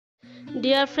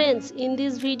Dear friends, in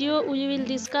this video we will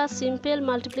discuss simple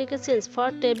multiplications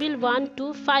for table 1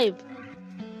 to 5.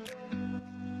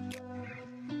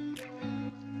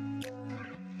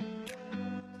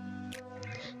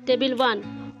 Table 1.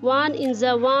 1 in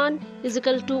the 1 is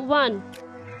equal to 1.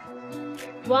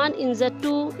 1 in the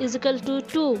 2 is equal to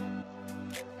 2.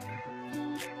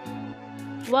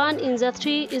 1 in the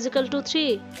 3 is equal to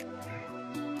 3.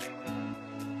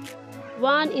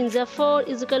 1 in the 4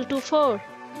 is equal to 4.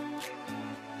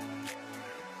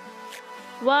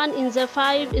 1 in the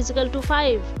 5 is equal to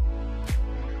 5.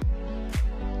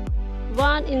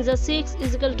 1 in the 6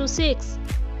 is equal to 6.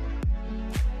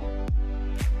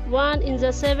 1 in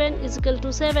the 7 is equal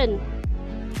to 7.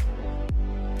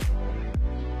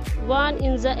 1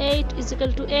 in the 8 is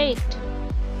equal to 8.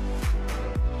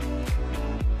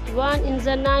 1 in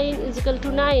the 9 is equal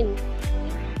to 9.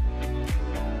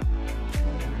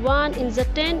 1 in the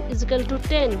 10 is equal to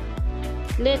 10.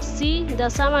 Let's see the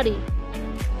summary.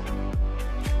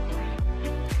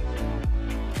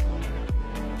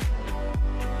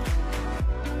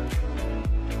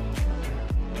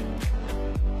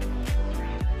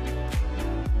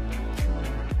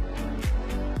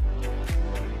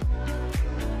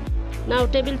 Now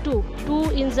table 2. 2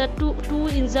 in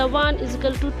the 1 is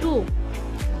equal to 2.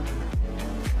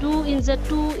 2 in the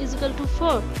 2 is equal to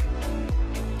 4.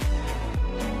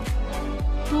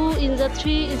 2 in the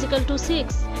 3 is equal to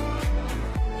 6.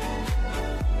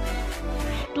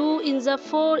 2 in the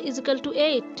 4 is equal to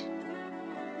 8.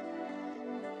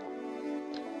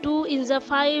 2 in the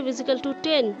 5 is equal to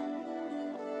 10.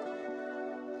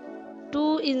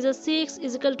 2 in the 6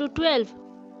 is equal to 12.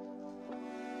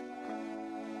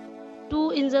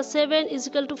 2 in the 7 is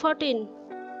equal to 14.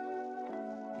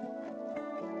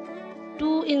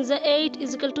 2 in the 8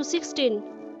 is equal to 16.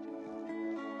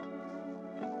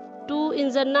 2 in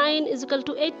the 9 is equal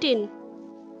to 18.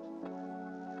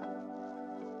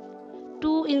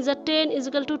 2 in the 10 is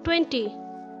equal to 20.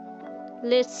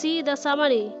 Let's see the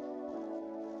summary.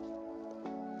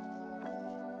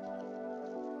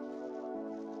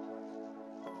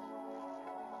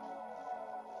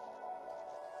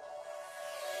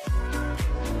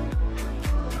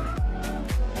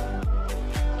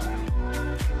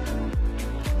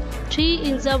 Three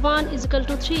in the 1 is equal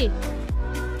to 3.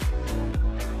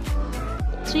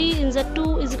 3 in the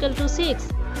 2 is equal to 6.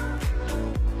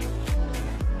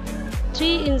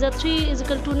 3 in the 3 is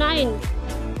equal to 9.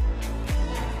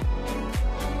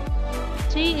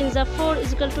 3 in the 4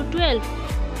 is equal to 12.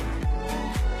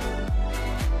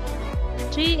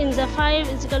 3 in the 5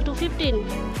 is equal to 15.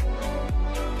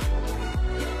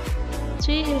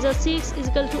 3 in the 6 is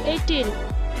equal to 18.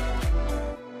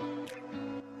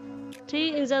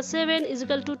 3 in the 7 is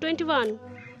equal to 21.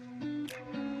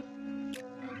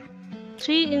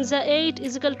 3 in the 8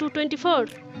 is equal to 24.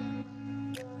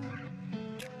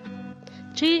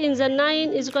 3 in the 9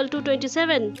 is equal to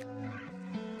 27.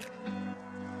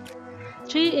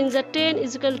 3 in the 10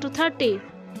 is equal to 30.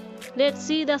 Let's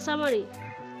see the summary.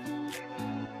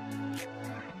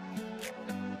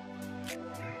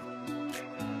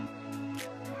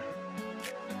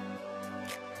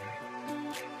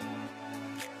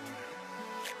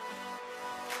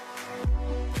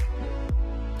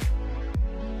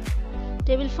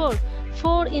 Table 4.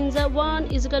 4 in the 1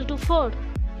 is equal to 4.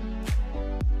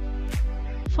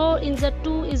 4 in the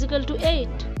 2 is equal to 8.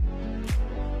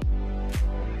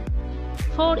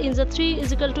 4 in the 3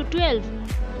 is equal to 12.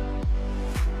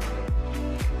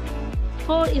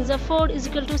 4 in the 4 is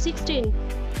equal to 16.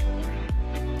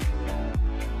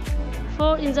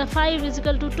 4 in the 5 is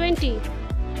equal to 20.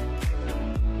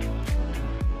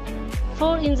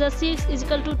 4 in the 6 is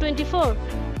equal to 24.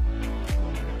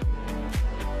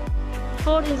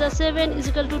 4 in the 7 is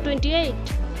equal to 28.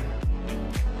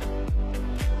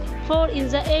 4 in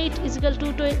the 8 is equal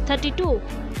to 32.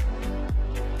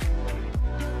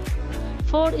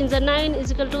 4 in the 9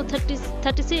 is equal to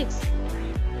 36.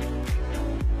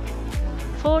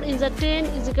 4 in the 10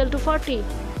 is equal to 40.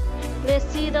 Let's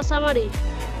see the summary.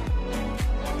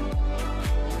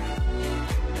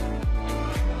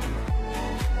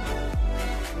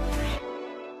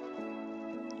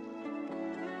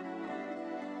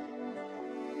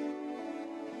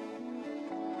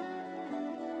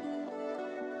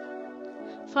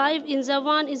 Five in the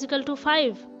 1 is equal to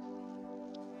 5.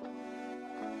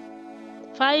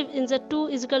 5 in the 2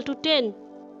 is equal to 10.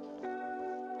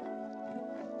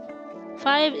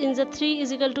 5 in the 3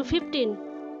 is equal to 15.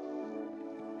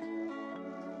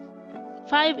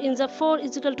 5 in the 4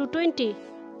 is equal to 20.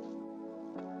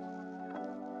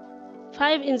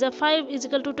 5 in the 5 is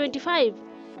equal to 25.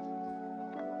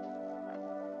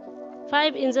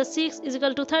 5 in the 6 is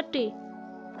equal to 30.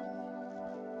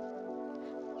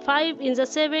 5 in the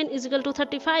 7 is equal to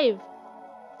 35.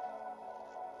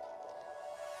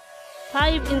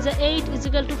 5 in the 8 is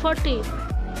equal to 40.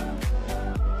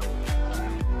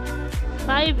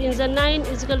 5 in the 9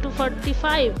 is equal to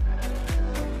 45.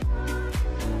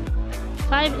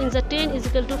 5 in the 10 is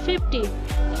equal to 50.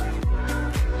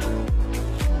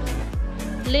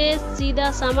 Let's see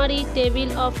the summary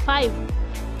table of 5.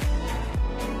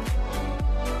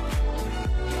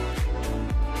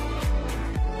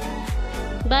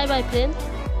 Bye bye friends.